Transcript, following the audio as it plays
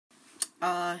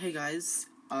Hey guys.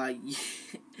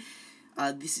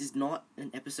 This is not an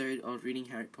episode of Reading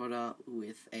Harry Potter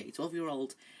with a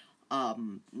 12-year-old.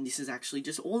 This is actually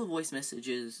just all the voice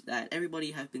messages that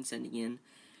everybody have been sending in.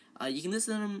 You can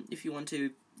listen to them if you want to.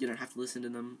 You don't have to listen to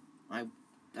them. I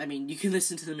mean, you can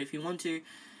listen to them if you want to.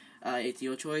 It's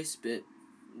your choice, but it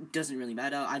doesn't really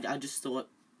matter. I just thought,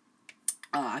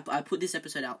 I put this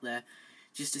episode out there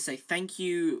just to say thank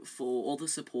you for all the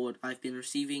support I've been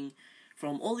receiving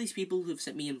from all these people who've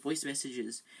sent me in voice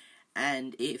messages,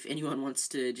 and if anyone wants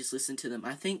to just listen to them,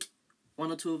 I think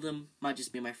one or two of them might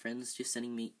just be my friends just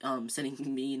sending me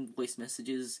in voice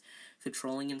messages for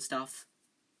trolling and stuff.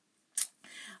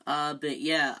 But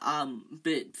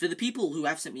for the people who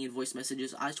have sent me in voice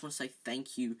messages, I just want to say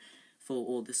thank you for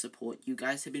all the support. You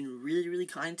guys have been really, really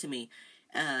kind to me,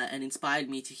 and inspired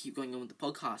me to keep going on with the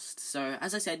podcast. So,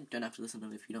 as I said, don't have to listen to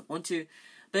them if you don't want to,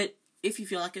 but if you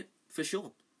feel like it, for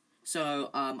sure. So,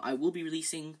 I will be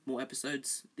releasing more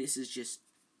episodes. This is just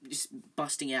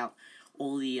busting out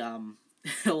all the,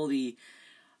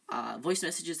 voice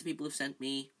messages that people have sent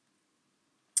me.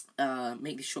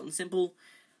 Make this short and simple.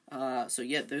 So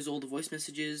yeah, those are all the voice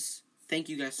messages. Thank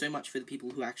you guys so much for the people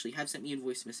who actually have sent me in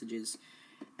voice messages.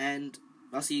 And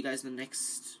I'll see you guys in the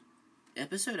next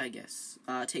episode, I guess.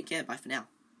 Take care. Bye for now.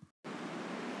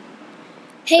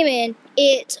 Hey man,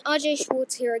 it's RJ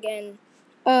Schwartz here again.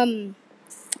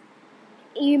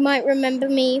 You might remember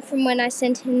me from when I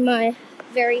sent in my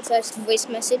very first voice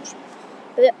message.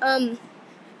 But,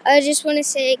 I just want to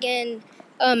say again,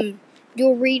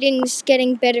 your reading's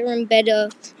getting better and better.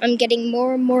 I'm getting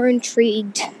more and more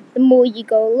intrigued the more you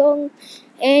go along.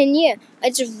 And yeah, I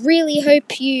just really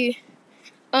hope you,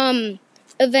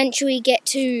 eventually get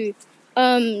to,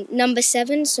 number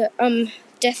 7. So,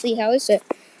 Deathly Hallows. So,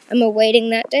 I'm awaiting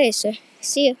that day. So,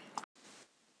 see ya.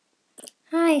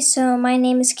 Hi, so my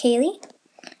name is Kaylee.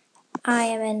 I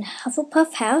am in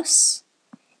Hufflepuff House,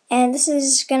 and this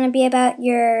is going to be about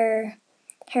her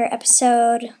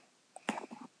episode,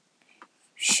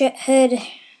 Should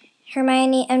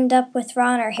Hermione end up with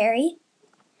Ron or Harry?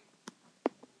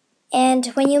 And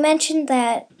when you mentioned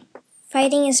that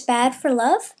fighting is bad for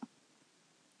love,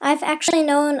 I've actually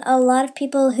known a lot of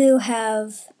people who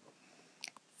have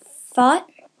fought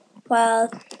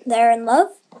while they're in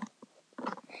love,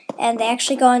 and they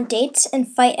actually go on dates and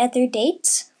fight at their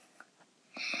dates.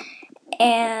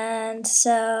 And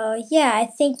so, yeah, I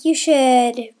think you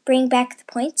should bring back the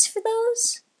points for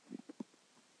those.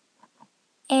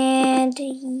 And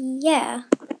yeah,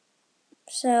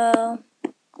 so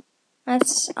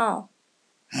that's all.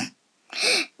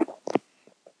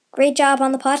 Great job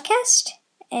on the podcast,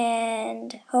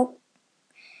 and hope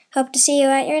to see you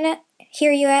at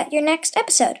hear you at your next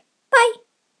episode. Bye.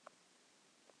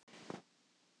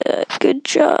 Good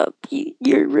job.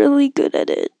 You're really good at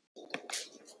it.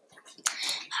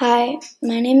 Hi,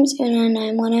 my name is Una, and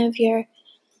I'm one of your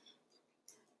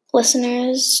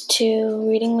listeners to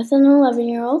Reading with an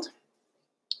 11-year-old.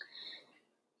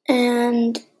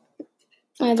 And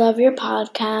I love your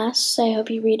podcasts. I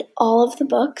hope you read all of the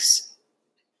books.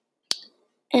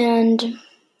 And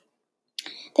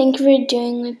thank you for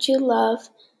doing what you love.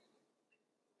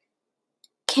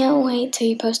 Can't wait till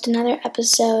you post another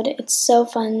episode. It's so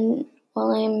fun while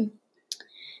I'm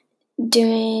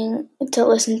to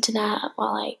listen to that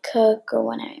while I cook or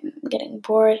when I'm getting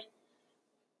bored.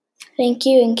 Thank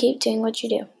you, and keep doing what you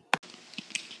do.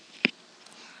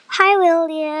 Hi,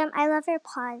 William. I love your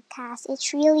podcast.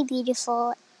 It's really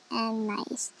beautiful and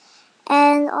nice.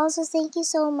 And also, thank you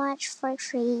so much for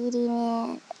creating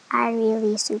it. I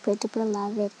really super duper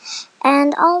love it.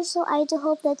 And also, I do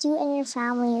hope that you and your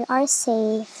family are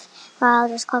safe while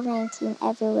there's COVID-19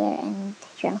 everywhere and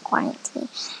you're in quarantine.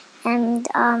 And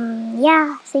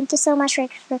yeah, thank you so much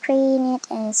for creating it,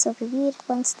 and it's super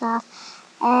beautiful and stuff.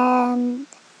 And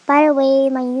by the way,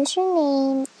 my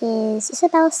username is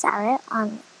Isabel Sarah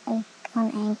on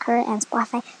Anchor and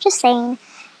Spotify. Just saying.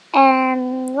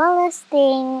 And one last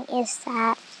thing is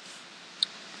that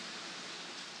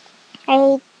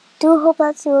I do hope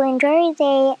that you enjoy your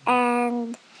day,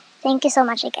 and thank you so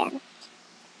much again.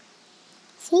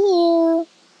 See you.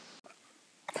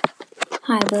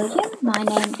 Hi William, my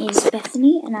name is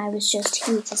Bethany, and I was just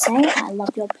here to say I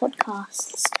love your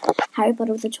podcasts. Harry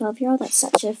Potter with a 12-year-old, that's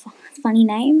such a funny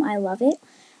name, I love it.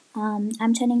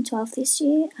 I'm turning 12 this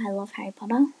year. I love Harry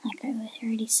Potter, like I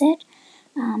already said.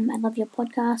 I love your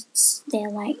podcasts. They're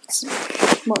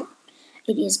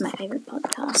it is my favourite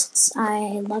podcasts.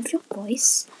 I love your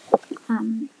voice.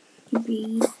 You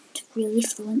read really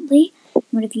fluently.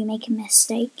 Whenever you make a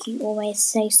mistake, you always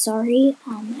say sorry.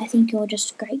 I think you're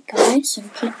just a great guy, so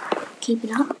keep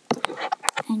it up.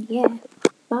 And yeah,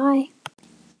 bye.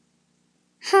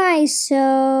 Hi,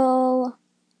 so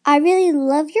I really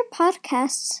love your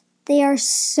podcasts. They are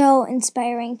so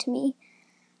inspiring to me.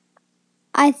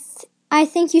 I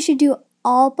think you should do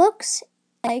all books,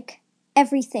 like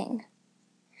everything.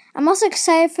 I'm also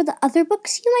excited for the other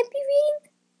books you might be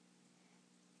reading,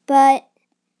 but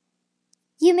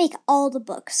you make all the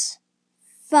books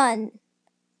fun.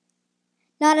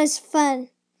 Not as fun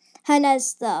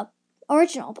as the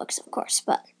original books, of course,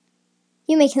 but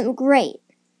you make them great.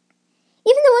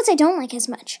 Even the ones I don't like as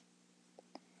much.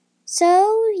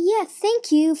 So, yeah,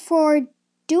 thank you for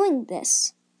doing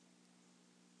this.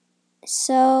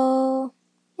 So,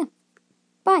 yeah,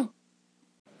 bye.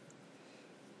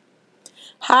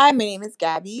 Hi, my name is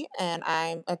Gabby, and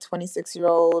I'm a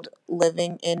 26-year-old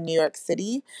living in New York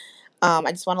City.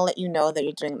 I just want to let you know that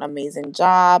you're doing an amazing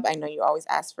job. I know you always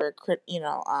ask for,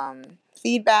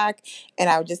 feedback,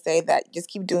 and I would just say that just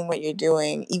keep doing what you're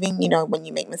doing. Even, when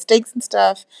you make mistakes and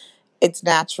stuff, it's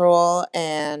natural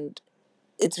and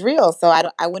it's real. So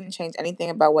I wouldn't change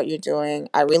anything about what you're doing.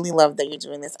 I really love that you're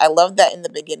doing this. I love that in the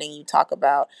beginning you talk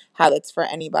about how it's for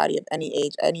anybody of any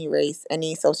age, any race,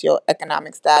 any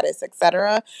socioeconomic status,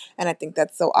 etc. And I think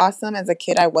that's so awesome. As a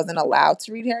kid, I wasn't allowed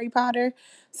to read Harry Potter.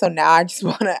 So now I just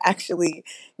want to actually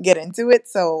get into it.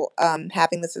 So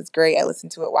having this is great. I listen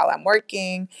to it while I'm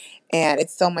working, and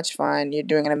it's so much fun. You're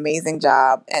doing an amazing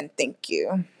job, and thank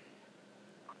you.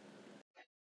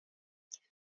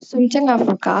 Something I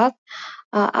forgot.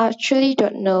 I actually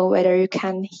don't know whether you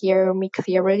can hear me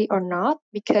clearly or not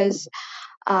because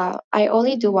I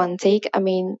only do one take. I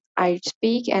mean, I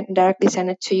speak and directly send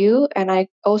it to you, and I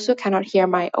also cannot hear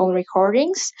my own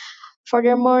recordings.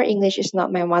 Furthermore, English is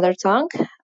not my mother tongue.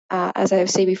 As I've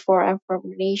said before, I'm from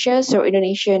Indonesia, so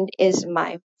Indonesian is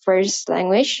my first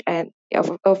language and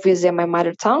obviously my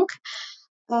mother tongue.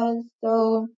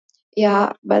 So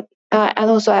yeah, but and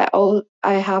also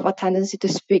I have a tendency to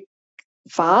speak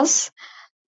fast,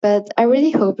 but I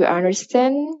really hope you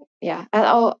understand. Yeah,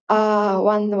 and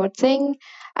one more thing,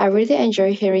 I really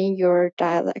enjoy hearing your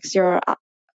dialects, your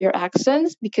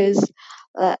accents, because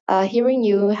hearing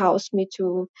you helps me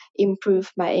to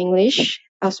improve my English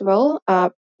as well.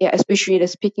 Yeah, especially the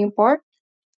speaking part.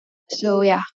 So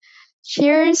yeah,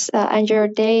 cheers. Enjoy your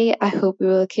day. I hope you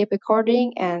will keep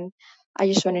recording, and I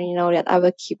just want to know that I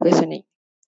will keep listening.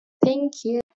 Thank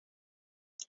you.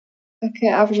 Okay,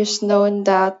 I've just known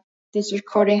that this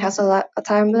recording has a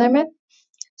time limit.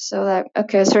 So like,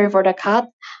 okay, sorry for the cut.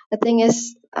 The thing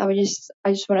is, I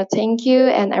just want to thank you,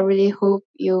 and I really hope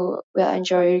you will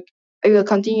enjoy. You will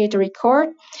continue to record,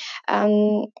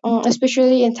 and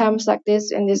especially in times like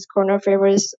this, in this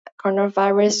coronavirus,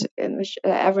 in which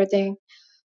everything,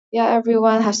 yeah,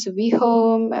 everyone has to be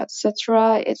home,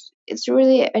 etc. It's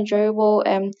really enjoyable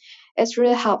and it's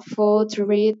really helpful to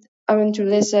read. I mean, to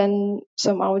listen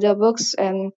some audiobooks,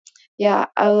 and yeah,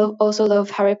 also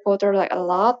love Harry Potter like a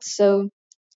lot. So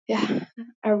yeah,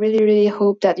 I really, really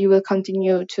hope that you will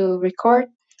continue to record.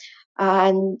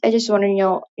 And I just want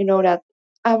to know that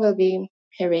I will be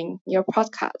hearing your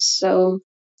podcast. So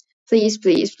please,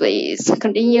 please, please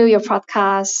continue your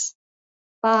podcast.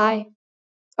 Bye.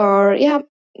 Or yeah,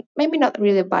 maybe not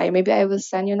really bye. Maybe I will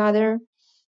send you another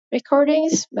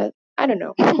recordings, but I don't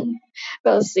know.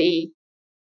 We'll see.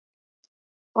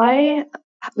 Hi,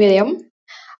 William.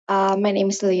 My name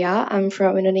is Leah. I'm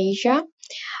from Indonesia.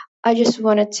 I just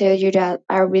want to tell you that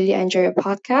I really enjoy your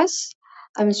podcast.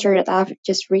 I'm sure that I've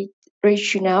just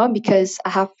reached you now because I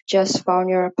have just found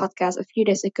your podcast a few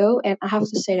days ago, and I have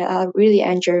to say that I really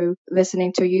enjoy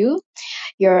listening to you.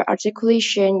 Your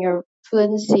articulation, your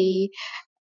fluency,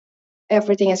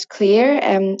 everything is clear,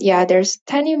 and yeah, there's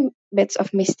tiny bits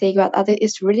of mistake, but I think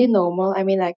it's really normal. I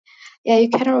mean, like, yeah, you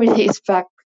cannot really expect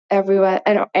everyone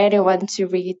and anyone to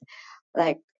read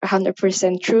like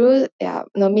 100% true. Yeah,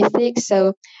 no mistakes.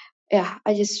 So yeah,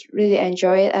 I just really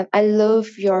enjoy it, and I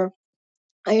love your,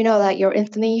 like your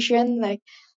intonation, like,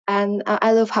 and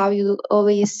I love how you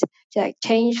always like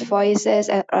change voices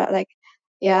and like,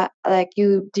 yeah, like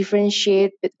you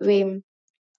differentiate between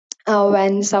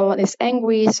when someone is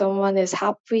angry, someone is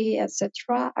happy,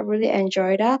 etc. I really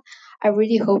enjoy that. I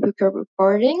really hope you keep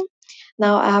recording.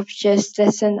 Now I have just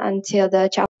listened until the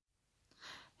chapter.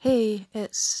 Hey,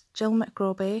 it's Jill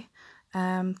McRobbie.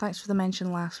 Thanks for the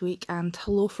mention last week, and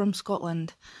hello from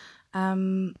Scotland.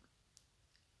 With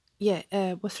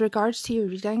regards to your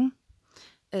reading,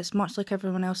 it's much like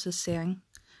everyone else is saying.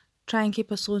 Try and keep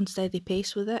a slow and steady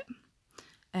pace with it.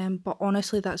 But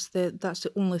honestly, that's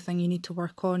the only thing you need to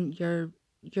work on. You're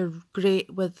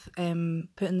great with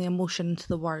putting the emotion into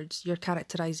the words. Your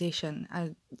characterization,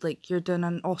 you're doing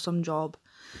an awesome job.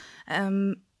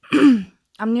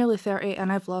 I'm nearly 30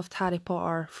 and I've loved Harry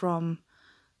Potter from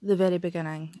the very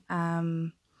beginning.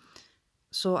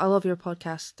 So I love your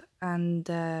podcast, and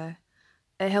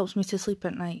it helps me to sleep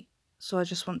at night. So I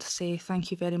just want to say thank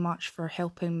you very much for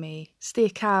helping me stay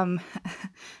calm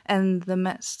in the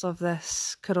midst of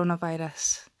this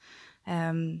coronavirus.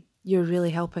 You're really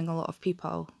helping a lot of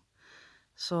people.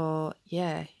 So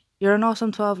yeah, you're an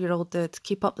awesome 12-year-old dude.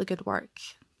 Keep up the good work.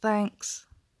 Thanks.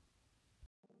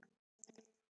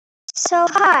 So,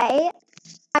 hi,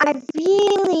 I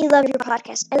really love your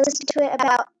podcast. I listen to it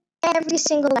about every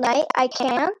single night I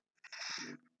can.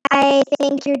 I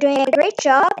think you're doing a great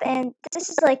job, and this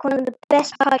is like one of the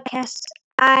best podcasts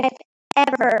I've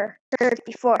ever heard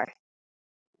before.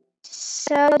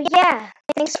 So, yeah,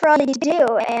 thanks for all you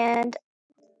do. And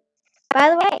by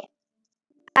the way,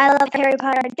 I love Harry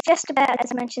Potter just about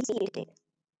as much as you do.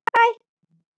 Bye.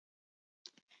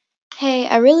 Hey,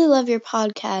 I really love your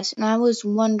podcast, and I was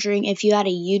wondering if you had a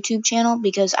YouTube channel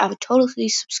because I would totally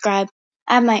subscribe.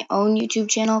 I have my own YouTube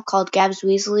channel called Gabs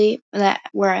Weasley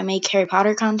where I make Harry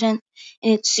Potter content,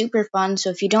 and it's super fun.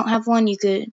 So if you don't have one, you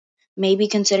could maybe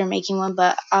consider making one,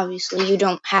 but obviously you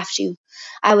don't have to.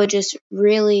 I would just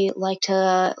really like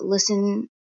to listen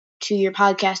to your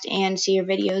podcast and see your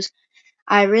videos.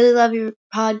 I really love your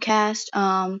podcast,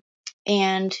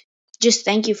 and just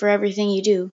thank you for everything you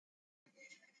do.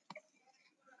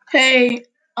 Hey,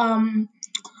 I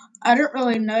don't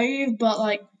really know you, but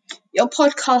like your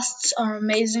podcasts are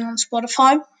amazing on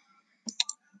Spotify.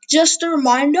 Just a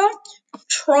reminder,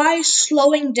 try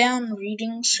slowing down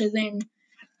reading so then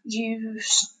you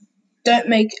don't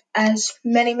make as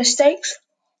many mistakes.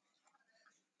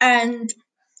 And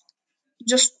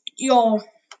just your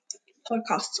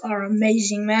podcasts are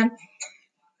amazing, man.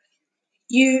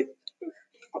 You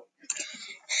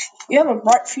have a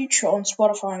bright future on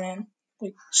Spotify, man.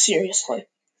 Like seriously.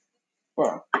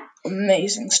 Bro,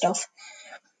 amazing stuff.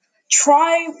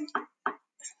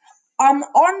 I'm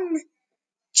on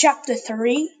chapter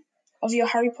 3 of your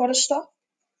Harry Potter stuff.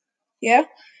 Yeah?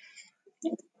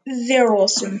 They're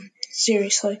awesome.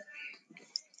 Seriously.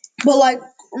 But like,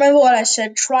 remember what I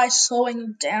said, try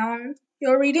slowing down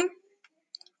your reading.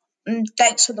 And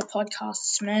thanks for the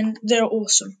podcasts, man. They're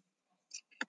awesome.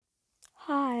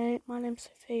 Hi, my name's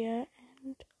Sophia,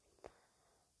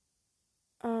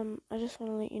 and I just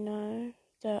want to let you know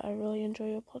that I really enjoy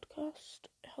your podcast.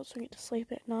 It helps me get to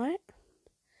sleep at night,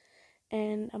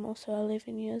 and I'm also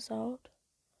 11 years old,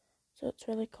 so it's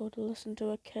really cool to listen to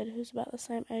a kid who's about the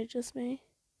same age as me.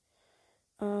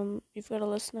 You've got a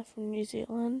listener from New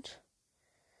Zealand,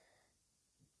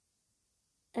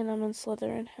 and I'm in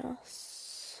Slytherin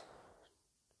House.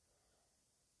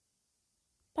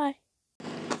 Bye.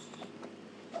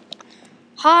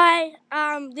 Hi,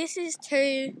 this is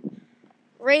to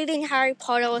reading Harry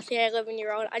Potter with the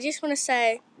 11-year-old. I just want to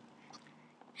say,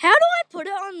 how do I put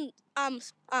it on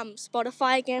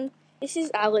Spotify again? This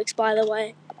is Alex, by the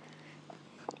way.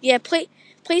 Yeah,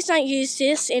 please don't use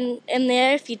this in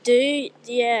there. If you do,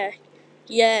 yeah,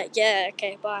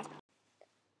 okay, bye.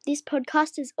 This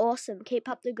podcast is awesome. Keep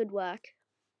up the good work.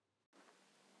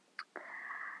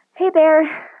 Hey there,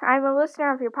 I'm a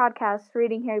listener of your podcast,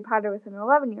 Reading Harry Potter with an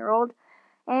 11-year-old,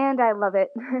 and I love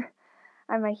it.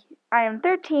 I am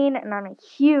 13, and I'm a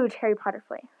huge Harry Potter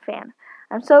fan.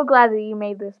 I'm so glad that you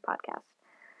made this podcast.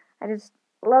 I just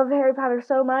love Harry Potter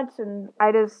so much, and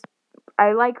I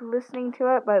like listening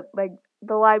to it, but like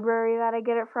the library that I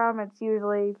get it from, it's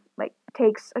usually like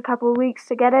takes a couple of weeks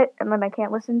to get it, and then I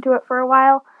can't listen to it for a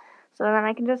while, so then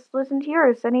I can just listen to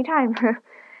yours anytime.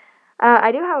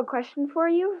 I do have a question for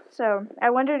you. So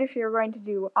I wondered if you're going to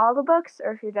do all the books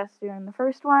or if you're just doing the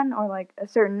first one or like a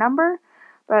certain number.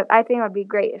 But I think it would be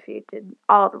great if you did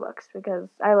all the books because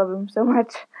I love them so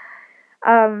much.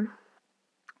 I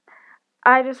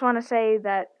just want to say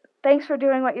that thanks for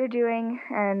doing what you're doing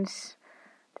and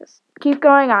just keep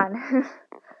going on.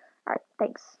 Alright,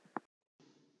 thanks.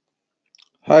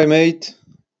 Hi, mate.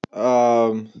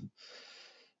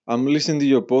 I'm listening to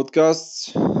your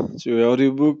podcasts, to your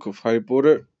audiobook of Harry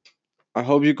Potter. I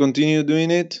hope you continue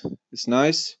doing it. It's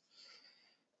nice.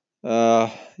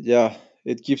 Yeah,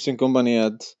 it keeps me company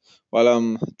while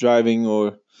I'm driving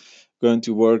or going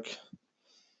to work.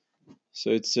 So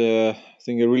it's, I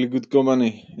think, a really good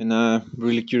company, and I'm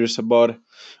really curious about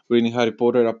reading Harry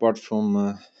Potter apart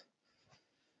from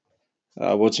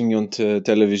watching on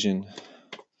television.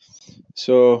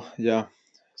 So yeah,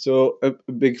 so a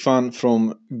big fan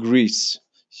from Greece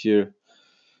here.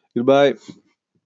 Goodbye.